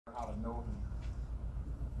know him.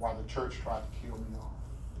 While the church tried to kill me off.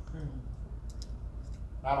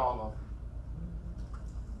 Not all of them.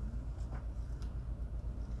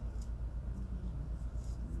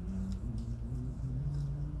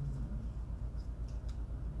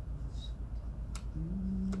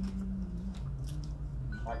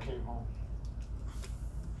 I came home.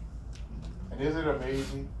 And isn't it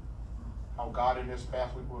amazing how God in this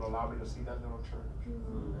past week would allow me to see that little church?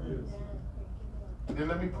 He didn't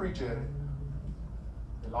let me preach at it.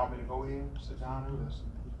 He allowed me to go in, sit down, and listen.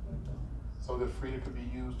 So that freedom could be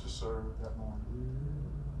used to serve that morning.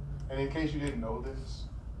 And in case you didn't know this,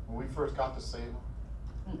 when we first got to Salem,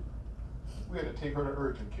 we had to take her to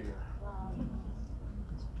urgent care.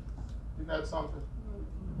 Isn't that something?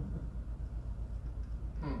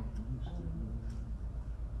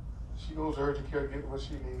 She goes to urgent care to get what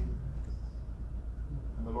she needs.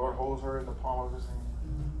 And the Lord holds her in the palm of his hand.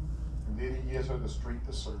 And then he gives her the strength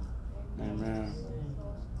to serve. Amen.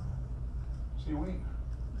 See, we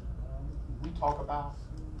talk about,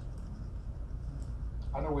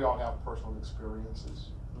 I know we all have personal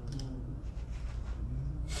experiences,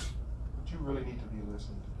 but you really need to be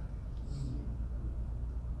listening today.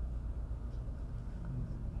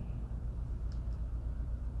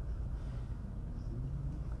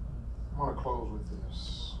 I'm going to close with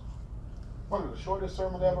this. One of the shortest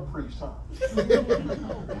sermons I ever preached, huh? What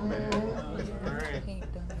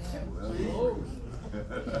do you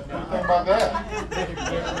think about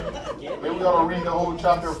that? Maybe we ought to read the whole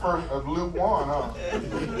chapter of Luke 1, huh?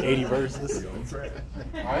 80 verses.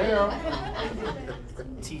 I am.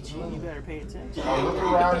 Teaching, you better pay attention. I look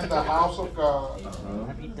around in the house of God.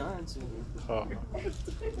 I'll be done soon. I'm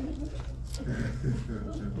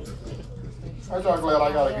so glad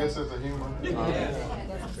I got a good sense of humor.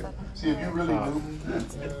 See, if you really knew me,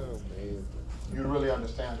 you'd really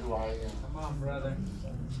understand who I am. Come on, brother.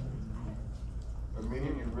 But many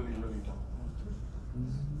of you really, really don't.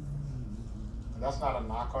 And that's not a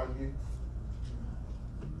knock on you.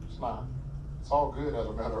 It's not. It's all good, as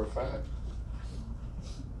a matter of fact.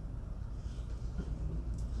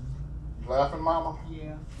 You laughing, Mama?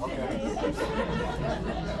 Yeah. Okay.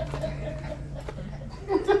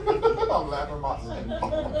 I'm laughing myself.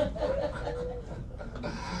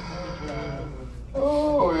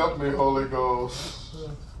 Oh, help me, Holy Ghost.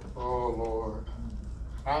 Oh, Lord.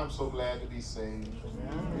 I'm so glad to be saved.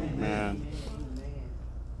 Amen.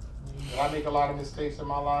 Did I make a lot of mistakes in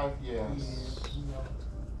my life? Yes.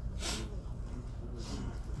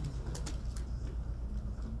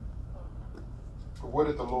 But what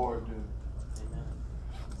did the Lord do?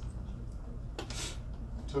 He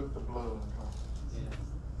took the blood, and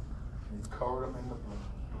he covered them in the blood.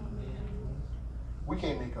 We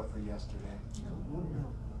can't make up for yesterday,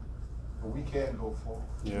 but we can go forward.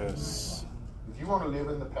 Yes. If you want to live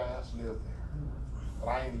in the past, live there. But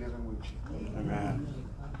I ain't living with you. Amen.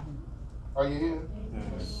 Are you here?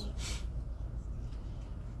 Yes.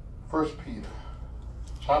 1 Peter,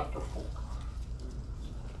 chapter 4.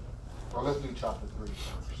 Well, let's do chapter 3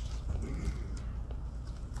 first.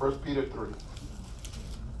 1 Peter 3.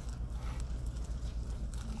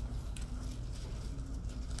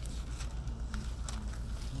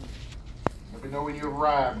 Let me know when you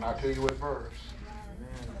arrive, and I'll tell you what verse.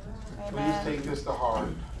 Please take this to heart.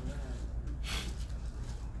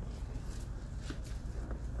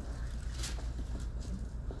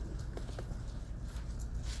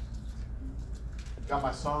 Got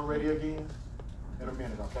my song ready again? In a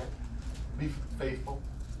minute, okay? Be faithful.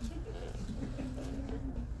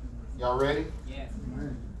 Y'all ready? Yes.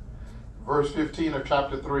 Verse 15 of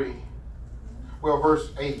chapter 3. Well,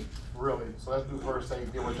 verse 8, really. So let's do verse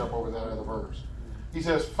 8, then we'll jump over that other verse. He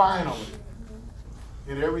says, finally,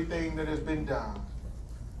 in everything that has been done,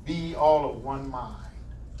 be all of one mind.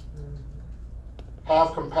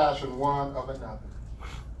 Have compassion one of another.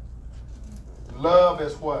 Love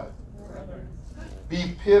as what?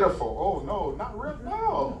 Be pitiful. Oh, no, not real.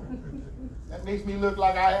 No. That makes me look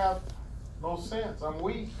like I have no sense. I'm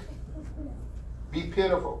weak. Be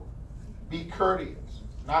pitiful. Be courteous,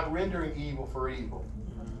 not rendering evil for evil,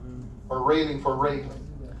 or railing for railing.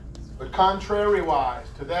 But contrariwise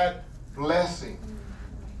to that blessing,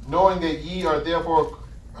 knowing that ye are therefore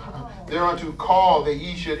thereunto called, that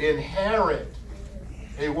ye should inherit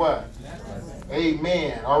a what?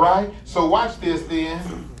 Amen. All right? So watch this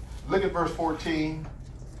then. Look at verse 14.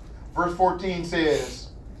 Verse 14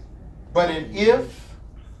 says, but and if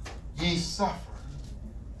ye suffer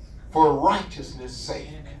for righteousness' sake.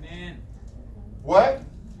 Amen. What?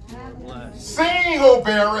 Sing, O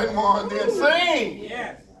barren one, then sing.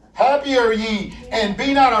 Yes. Happy are ye, and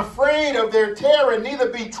be not afraid of their terror, neither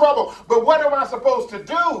be troubled. But what am I supposed to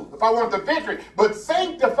do if I want the victory? But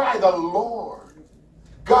sanctify the Lord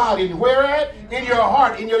God in where at? In your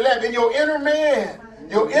heart, in your life, in your inner man,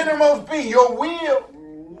 your innermost being, your will.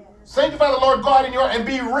 Sanctify the Lord God in your heart, and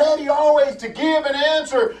be ready always to give an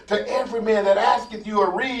answer to every man that asketh you a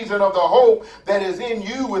reason of the hope that is in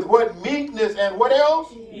you with what meekness and what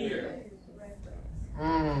else? Fear.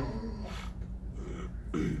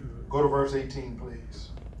 Go to verse 18,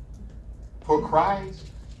 please. For Christ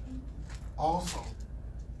also,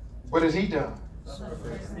 what has he done?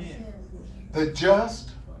 The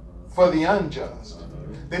just for the unjust.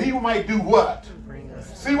 That he might do what?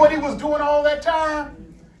 See what he was doing all that time?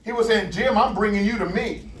 He was saying, Jim, I'm bringing you to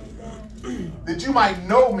me. That you might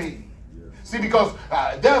know me. See, because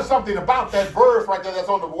there's something about that verse right there that's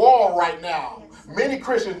on the wall right now. Many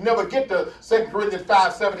Christians never get to 2 Corinthians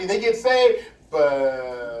 5:17. They get saved,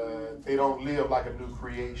 but they don't live like a new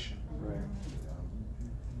creation.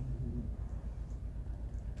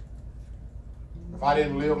 If I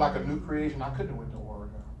didn't live like a new creation, I couldn't have went to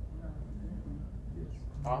Oregon.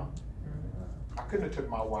 Huh? I couldn't have took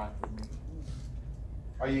my wife with me.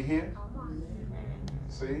 Are you here?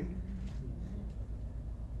 See?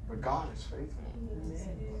 But God is faithful.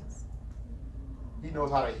 He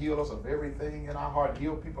knows how to heal us of everything in our heart.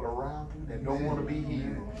 Heal people around you that don't want to be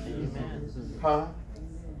healed. Huh?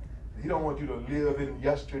 He don't want you to live in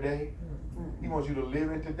yesterday. He wants you to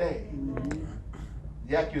live in today.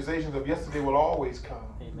 The accusations of yesterday will always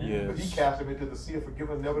come. Yes. But he cast them into the sea of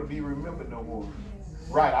forgiveness, never to be remembered no more.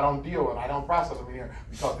 Right, I don't deal with it. I don't process them in here.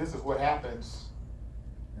 Because this is what happens.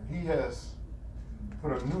 And he has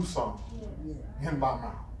put a new song in my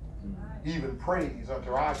mouth. Even praise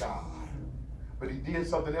unto our God. But he did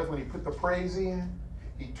something else when he put the praise in.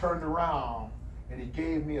 He turned around and he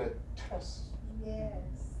gave me a test. Yes.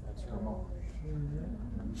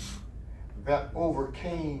 That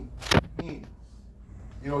overcame him.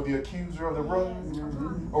 You know, the accuser of the brother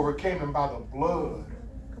overcame him by the blood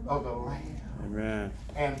of the Lamb. Amen.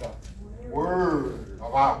 And the word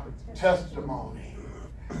of our testimony.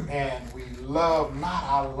 And we love not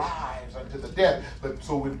our lives unto the death. But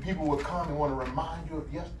so when people will come and want to remind you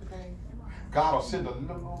of yesterday, God will send a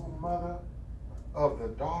little old mother of the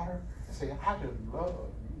daughter and say, I just love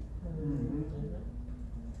you.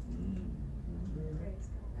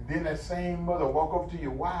 And then that same mother walk over to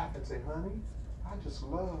your wife and say, honey, I just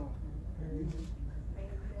love you.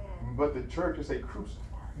 But the church will say,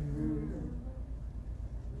 crucify him.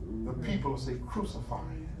 The people will say, crucify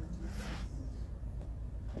him.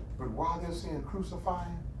 But while they're saying crucify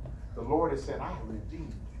him, the Lord has said, I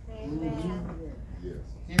redeemed him. Yes.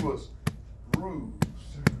 He was bruised.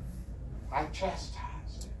 I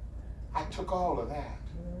chastised him. I took all of that.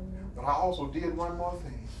 But I also did one more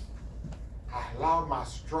thing. I allowed my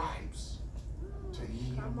stripes to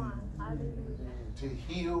heal him. To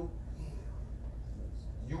heal him.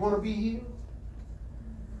 You want to be healed?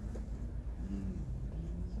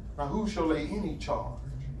 Now who shall lay any charge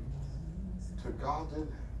to God's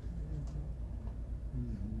elect?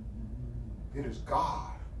 It is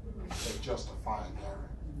God that justifies Aaron.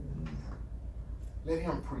 Let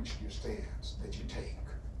him preach your stance that you take.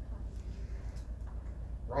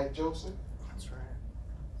 Right, Joseph? That's right.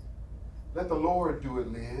 Let the Lord do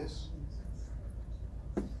it, Liz.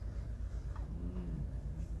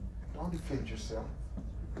 Don't defend yourself.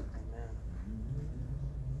 Amen.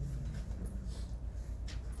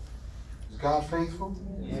 Is God faithful?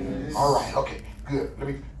 Yes. All right, okay, good. Let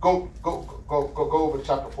me go over to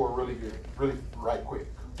chapter 4 really good, really right quick.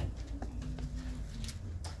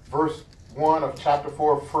 Verse 1 of chapter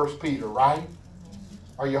 4 of 1 Peter, right?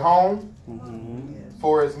 Are you home? Mm-hmm.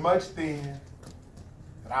 For as much then,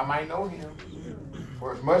 that I might know him,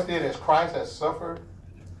 for as much then as Christ has suffered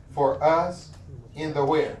for us in the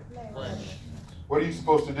where? Flesh. What are you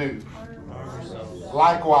supposed to do?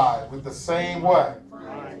 Likewise, with the same what?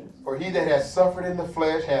 For he that has suffered in the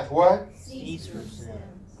flesh hath what? Ceased from sin.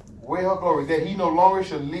 Well, glory, that he no longer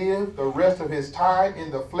should live the rest of his time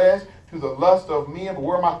in the flesh to the lust of men. But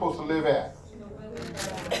where am I supposed to live at?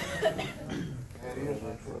 That is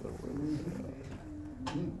right.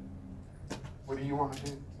 What do you want to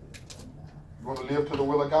do? You want to live to the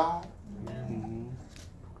will of God? Mm-hmm.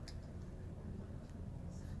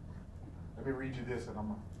 Let me read you this and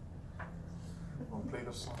I'm going to play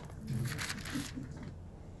the song.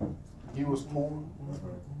 He was poor.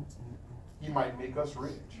 He might make us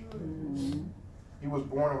rich. He was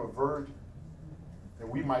born of a virgin that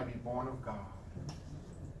we might be born of God.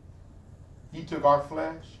 He took our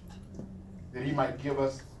flesh that he might give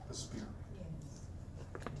us the spirit.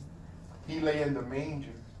 He lay in the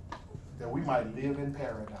manger that we might live in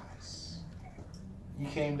paradise. He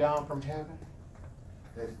came down from heaven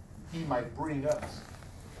that he might bring us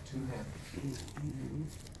to heaven.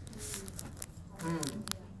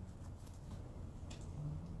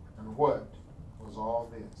 And what was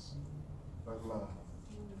all this but love?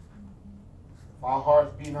 If our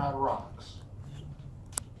hearts be not rocks,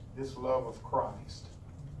 this love of Christ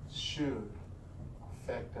should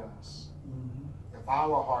affect us. If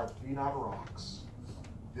our hearts be not rocks,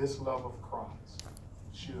 this love of Christ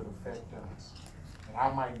should affect us. That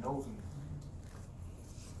I might know him.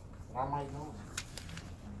 That I might know him.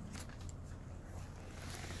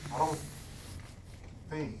 I don't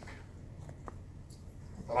think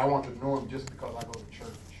that I want to know him just because I go to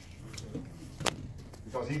church.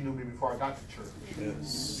 Because he knew me before I got to church.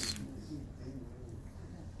 Yes.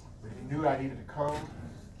 But he knew I needed to come,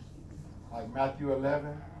 like Matthew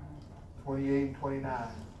 11, 28 and 29.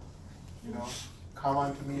 You know, come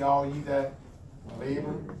unto me all ye that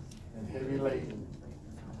labor and heavy laden,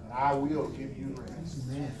 and I will give you rest.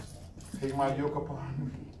 Amen. Take my yoke upon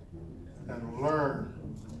me and learn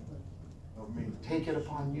of me. Take it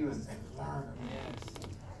upon you and learn of me.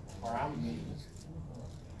 For I'm meek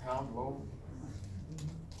and I'm lowly.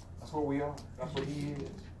 That's what we are. That's what he is.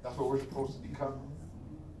 That's what we're supposed to become.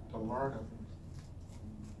 To learn of him.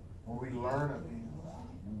 When we learn of him,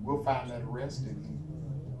 we'll find that rest in him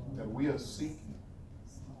that we are seeking.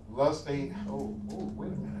 Lust ain't, wait a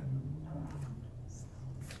minute.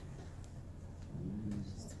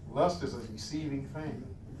 Lust is a deceiving thing.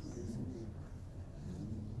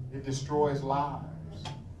 It destroys lives.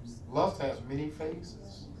 Lust has many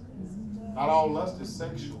faces. Not all lust is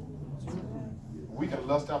sexual. We can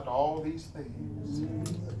lust after all these things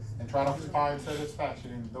and try to find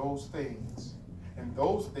satisfaction in those things. And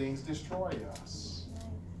those things destroy us.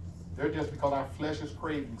 They're just because our flesh is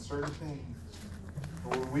craving certain things.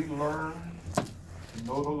 But when we learn to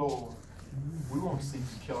know the Lord, we won't seek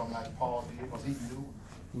to kill him like Paul did because he knew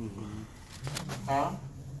him. Huh?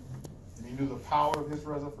 And he knew the power of his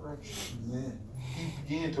resurrection. Amen.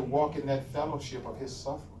 He began to walk in that fellowship of his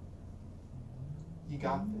suffering. He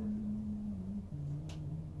got there.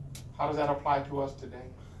 How does that apply to us today?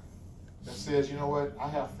 That says, you know what? I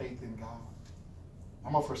have faith in God.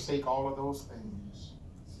 I'm going to forsake all of those things.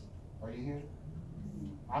 Are you here?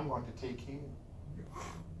 I'm going to take him.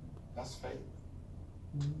 That's faith.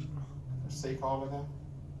 Forsake all of that.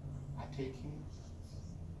 I take him.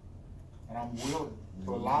 And I'm willing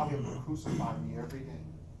to allow him to crucify me every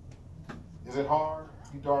day. Is it hard?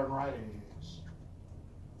 You darn right it is.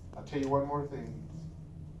 I'll tell you one more thing.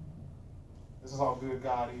 This is how good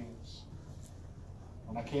God is.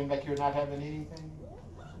 When I came back here not having anything,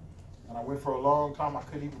 and I went for a long time, I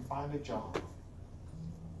couldn't even find a job.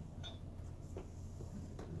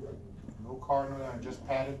 No car, no nothing, just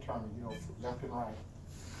padded turning, left and right.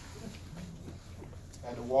 I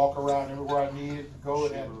had to walk around everywhere I needed to go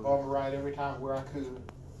and had to bum a ride every time where I could.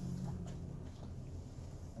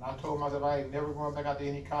 And I told myself I ain't never going back out to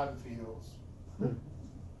any cotton fields.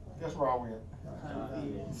 Guess where I went?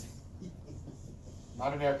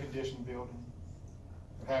 Not an air-conditioned building,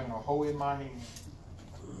 but having a hoe in my hand.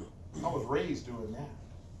 I was raised doing that.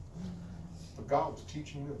 But God was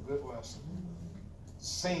teaching me a good lesson.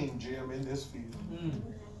 Same, Jim, in this field.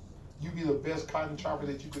 You be the best cotton chopper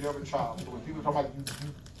that you could ever chop. So when people talk about you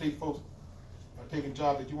take folks are taking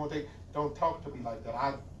jobs that you won't take, don't talk to me like that.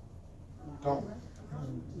 I don't.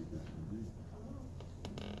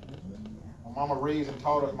 My mama raised and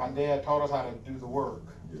taught us, my dad taught us how to do the work.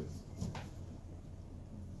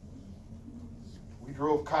 We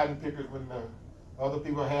drove cotton pickers when the other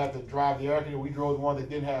people had to drive the air conditioner. We drove the one that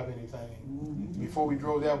didn't have anything. Before we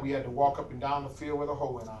drove that, we had to walk up and down the field with a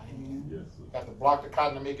hoe in our hand. Had to block the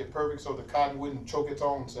cotton to make it perfect so the cotton wouldn't choke its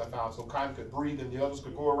own self out, so cotton could breathe and the others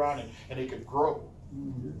could go around and they could grow.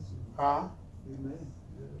 Huh? Amen.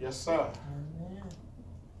 Yes, sir.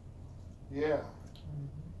 Yeah.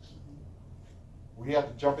 We had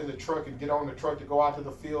to jump in the truck and get on the truck to go out to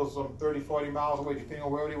the fields some 30, 40 miles away, depending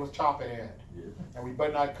on where they was chopping at. And we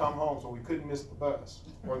better not come home, so we couldn't miss the bus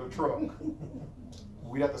or the truck.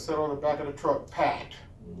 We'd have to sit on the back of the truck, packed.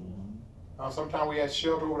 Sometimes we had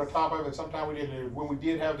shelter over the top of it, and sometimes we didn't. When we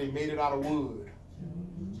did have it, they made it out of wood.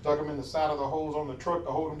 Stuck them in the side of the holes on the truck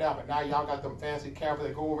to hold them down. But now y'all got them fancy cameras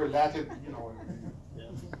that go over and latch it,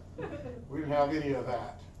 We didn't have any of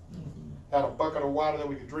that. Had a bucket of water that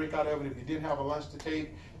we could drink out of it if you didn't have a lunch to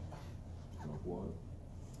take.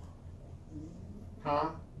 Huh?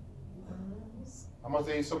 I must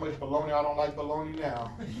have ate so much bologna, I don't like bologna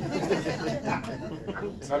now.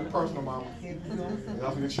 Nothing personal, Mama.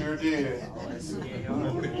 It sure did.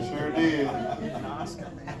 Sure did.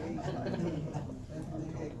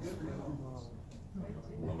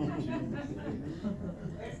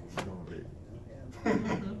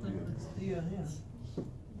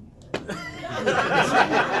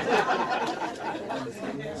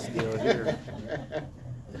 Still here.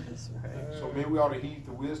 So maybe we ought to heed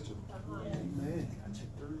the wisdom.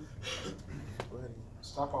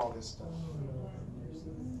 Stop all this stuff.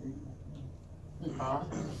 Huh?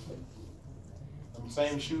 Them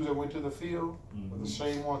same shoes that went to the field were the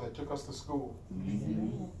same ones that took us to school.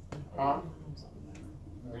 Huh?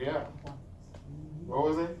 Yeah. What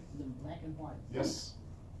was it? Black and white. Yes.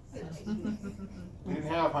 We didn't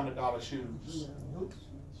have $100 shoes.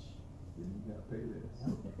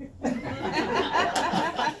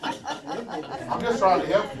 I'm just trying to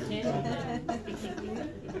help you.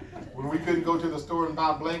 When we couldn't go to the store and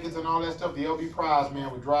buy blankets and all that stuff, the LB Prize man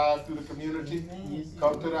would drive through the community,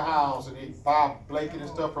 come to the house, and he'd buy a blanket and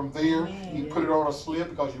stuff from there. He'd put it on a slip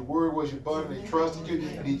because your word was your bud and they trusted you.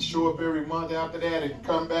 And he'd show up every month after that and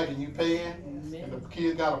come back and you paying. And the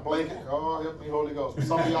kids got a blanket. Oh, help me, Holy Ghost. But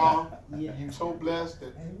some of y'all, you so blessed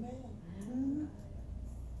that,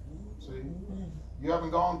 see, you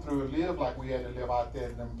haven't gone through and lived like we had to live out there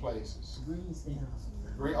in them places.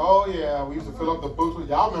 Oh yeah, we used to fill up the books with,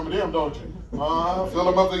 y'all remember them, don't you? Fill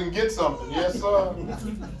them up so you can get something. Yes, sir.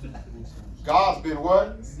 God's been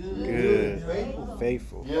what? Good.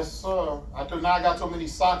 Faithful. Yes, sir. Now I got so many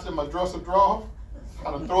socks in my dresser drawer. I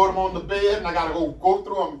gotta throw them on the bed and I gotta go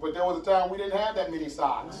through them. But there was a time we didn't have that many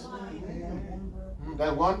socks.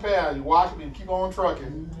 That one pair, you wash them and keep on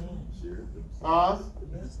trucking. But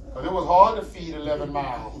it was hard to feed 11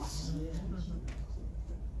 miles.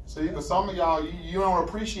 See, but some of y'all, you don't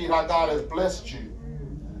appreciate how God has blessed you.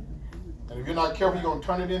 And if you're not careful, you're going to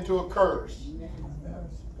turn it into a curse.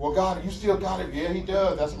 Well, God, you still got it. Yeah, he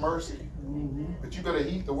does. That's mercy. But you better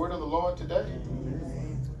heed the word of the Lord today.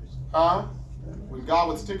 When God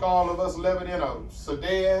would stick all of us 11 in a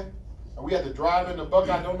sedan, and we had to drive in the bucket.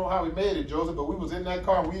 I don't know how we made it, Joseph, but we was in that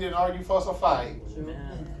car and we didn't argue, fuss, or fight.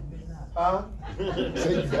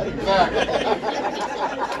 Exactly.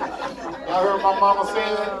 I heard my mama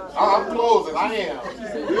saying, I'm closing, I am.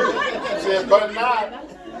 She said, but not.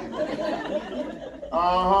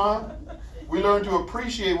 We learned to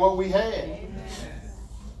appreciate what we had.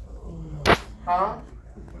 Now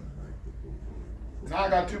I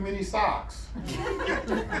got too many socks.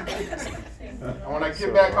 And when I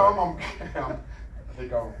get back home, they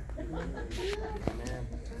gone.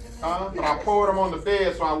 But I poured them on the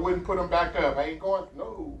bed so I wouldn't put them back up. I ain't going,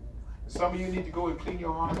 no. Some of you need to go and clean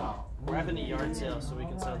your heart out. We're having a yard sale so we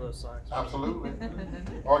can sell those socks. Absolutely.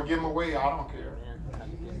 Or give them away, I don't care.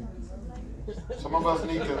 Some of us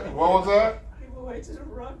need to, what was that? Give it away to the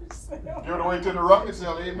rummage sale. Give it away to the rummage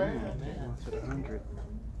sale, amen. To the 100.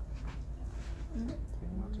 To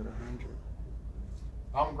the 100.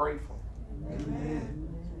 I'm grateful. Amen.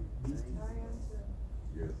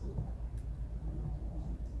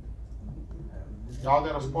 Y'all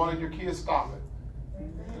that are spoiling your kids, stop it.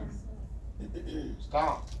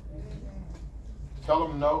 Stop. Tell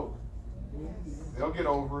them no. They'll get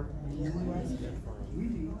over it.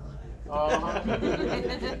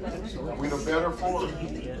 We the better for it.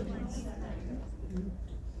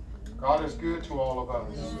 God is good to all of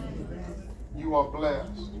us. You are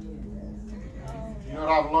blessed. You know what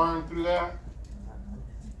I've learned through that?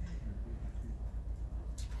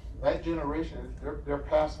 That generation, they're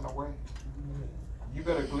passing away. You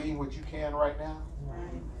better glean what you can right now.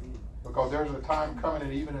 Because there's a time coming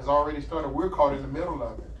and even has already started. We're caught in the middle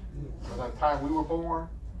of it. By the time we were born,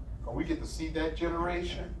 and we get to see that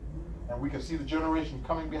generation, and we can see the generation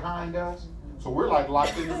coming behind us. So we're like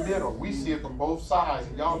locked in the middle. We see it from both sides,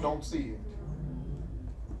 and y'all don't see it.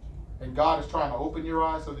 And God is trying to open your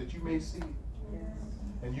eyes so that you may see.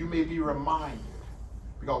 And you may be reminded.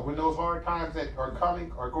 Because when those hard times that are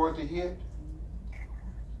coming are going to hit,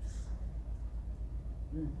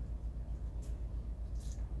 you're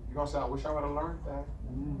going to say, I wish I would have learned that.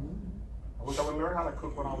 I wish I would have learned how to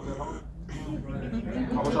cook when I was at home.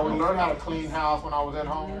 I wish I would have learned how to clean house when I was at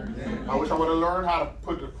home. I wish I would have learned how to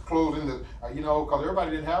put the clothes in the, because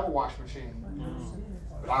everybody didn't have a wash machine.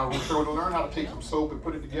 But I wish I would have learned how to take some soap and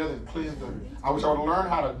put it together and cleanse the, I wish I would have learned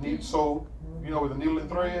how to knead soap, with a needle and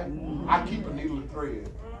thread. I keep a needle and thread.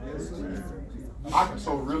 I can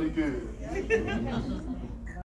sew really good.